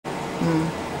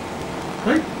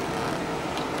Right?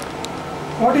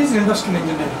 What is industrial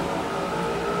engineering?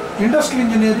 Industrial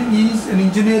engineering is an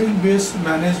engineering-based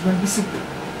management discipline.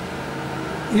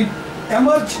 It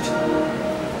emerged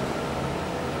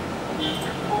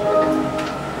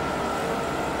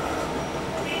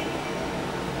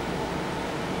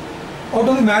out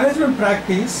of the management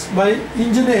practice by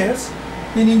engineers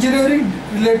in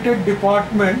engineering-related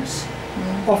departments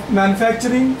of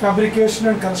manufacturing, fabrication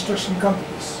and construction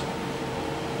companies.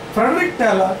 Frederick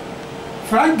Taylor,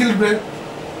 Frank Gilbert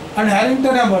and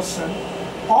Harrington Emerson,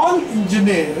 all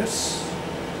engineers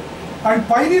and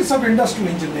pioneers of industrial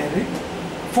engineering,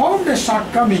 found a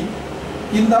shortcoming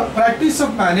in the practice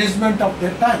of management of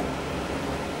their time.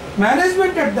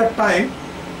 Management at that time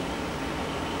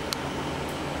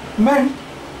meant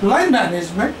line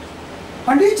management,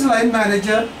 and each line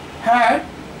manager had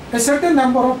a certain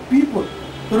number of people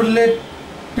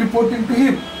reporting to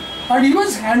him, and he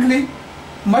was handling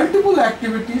multiple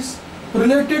activities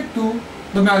related to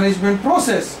the management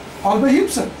process all by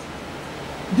himself.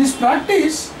 This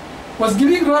practice was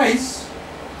giving rise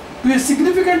to a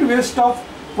significant waste of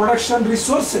production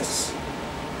resources.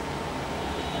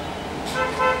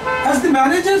 As the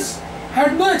managers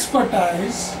had no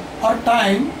expertise or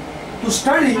time to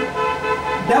study,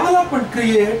 develop and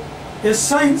create a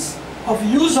science of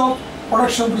use of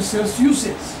production resource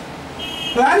usage,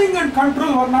 planning and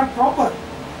control were not proper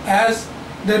as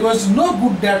there was no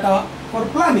good data for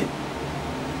planning.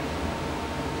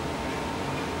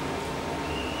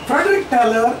 Frederick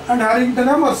Taylor and Harrington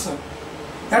Emerson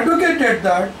advocated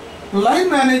that line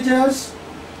managers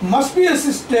must be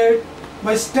assisted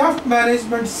by staff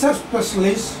management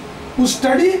specialists who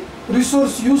study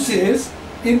resource usage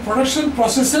in production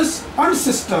processes and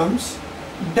systems,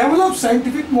 develop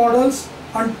scientific models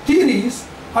and theories,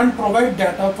 and provide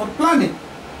data for planning.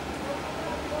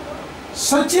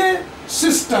 Such a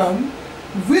system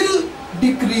will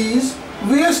decrease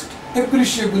waste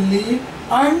appreciably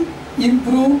and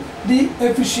improve the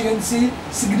efficiency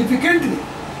significantly.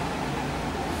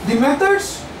 The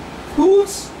methods,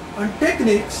 tools and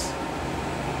techniques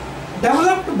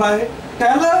developed by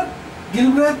Taylor,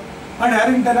 Gilbert and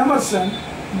Harrington Emerson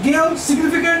gave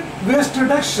significant waste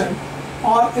reduction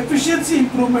or efficiency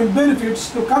improvement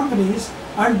benefits to companies,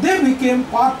 and they became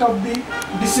part of the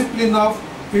discipline of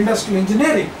industrial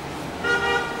engineering.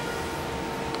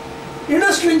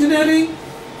 Industrial engineering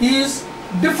is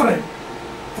different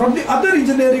from the other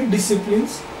engineering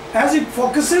disciplines as it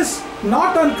focuses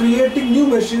not on creating new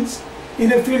machines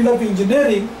in a field of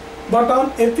engineering but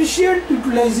on efficient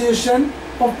utilization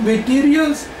of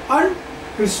materials and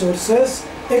resources,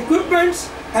 equipments,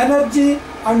 energy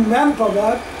and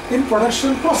manpower in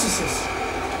production processes.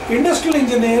 Industrial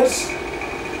engineers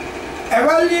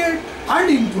evaluate and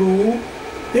improve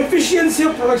efficiency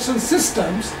of production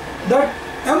systems that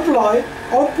employ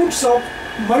outputs of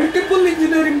multiple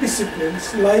engineering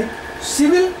disciplines like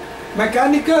civil,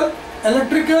 mechanical,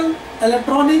 electrical,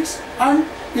 electronics and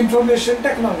information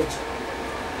technology.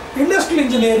 Industrial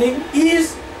engineering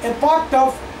is a part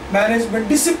of management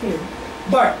discipline,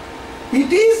 but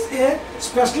it is a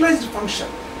specialized function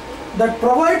that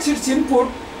provides its input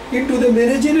into the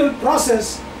managerial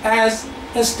process as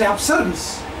a staff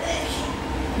service.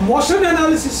 Motion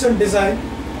analysis and design,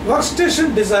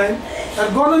 workstation design,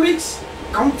 ergonomics,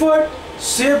 comfort,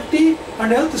 safety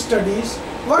and health studies,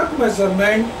 work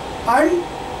measurement and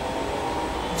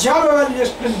job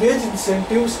evaluation and wage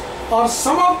incentives are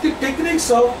some of the techniques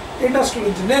of industrial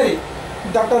engineering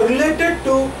that are related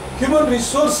to human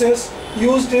resources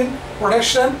used in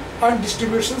production and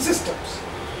distribution systems.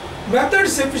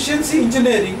 Methods efficiency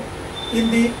engineering in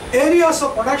the areas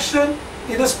of production,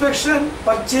 inspection,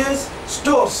 purchase,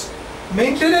 stores,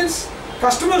 maintenance,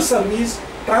 customer service,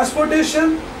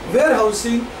 transportation,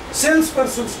 warehousing,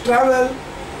 salesperson's travel,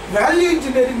 value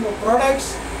engineering of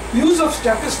products, use of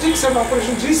statistics and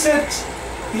operations research,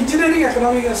 engineering,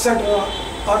 economics, etc.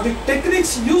 are the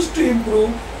techniques used to improve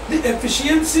the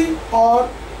efficiency or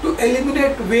to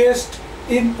eliminate waste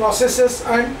in processes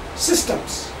and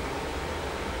systems.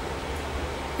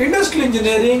 Industrial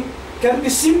engineering can be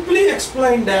simply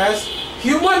explained as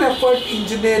human effort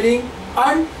engineering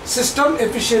and system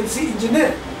efficiency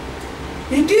engineering.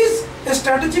 It is a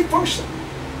strategic function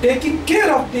taking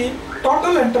care of the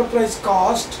total enterprise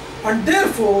cost, and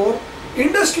therefore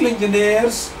industrial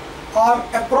engineers are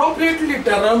appropriately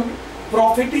termed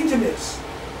profit engineers.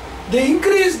 They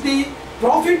increase the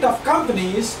profit of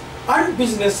companies and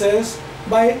businesses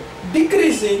by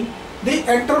decreasing the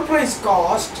enterprise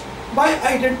cost by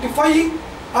identifying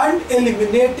and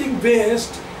eliminating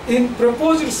waste in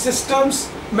proposed systems,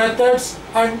 methods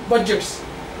and budgets.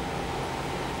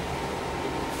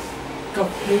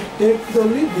 take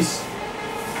only this.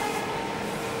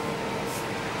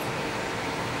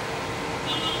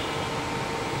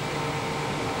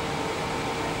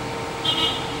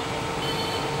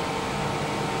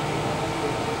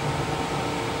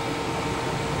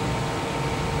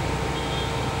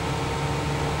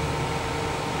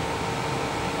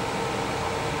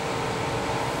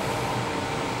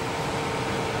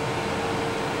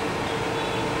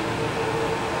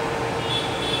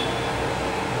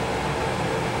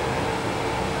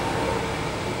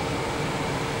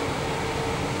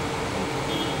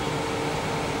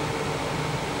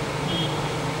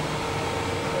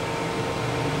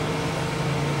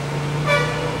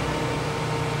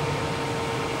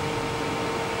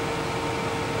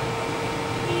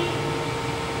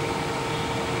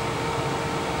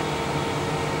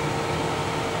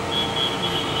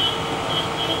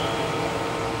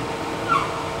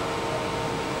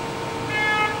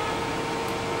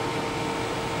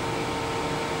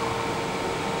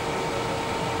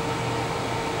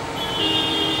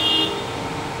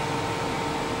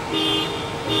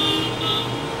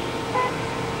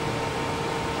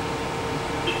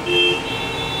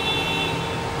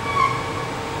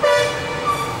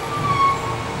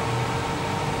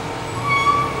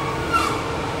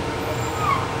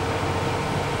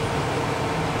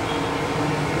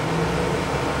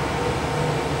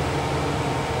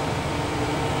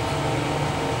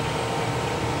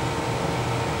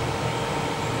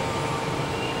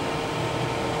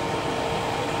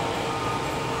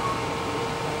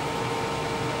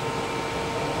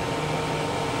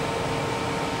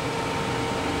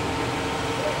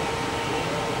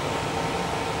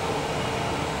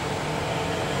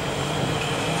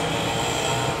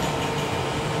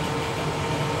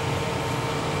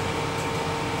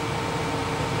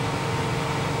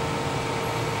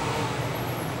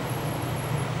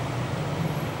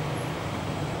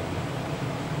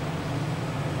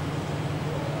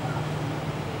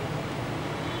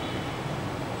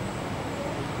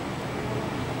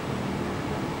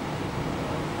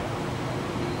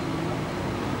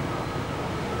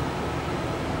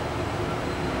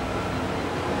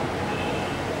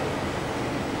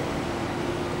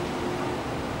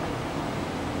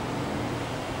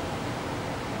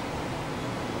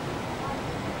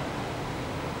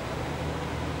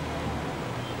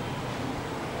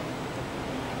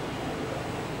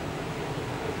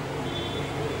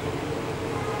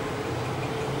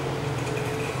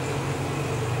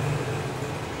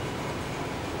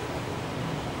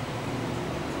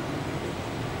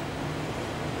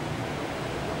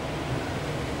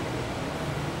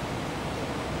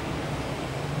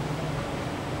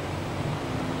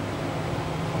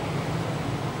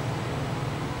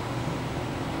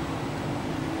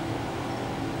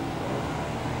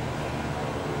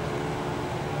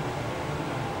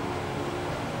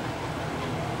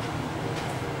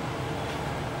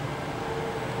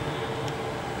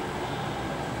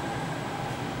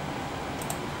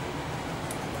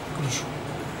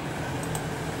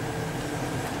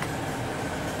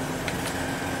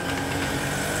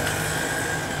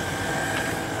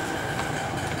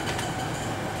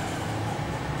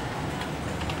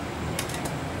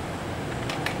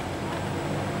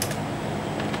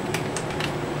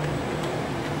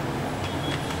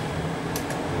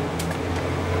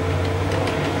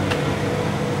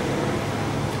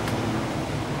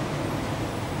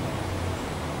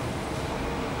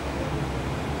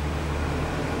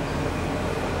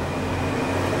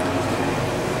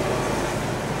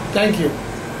 Thank you.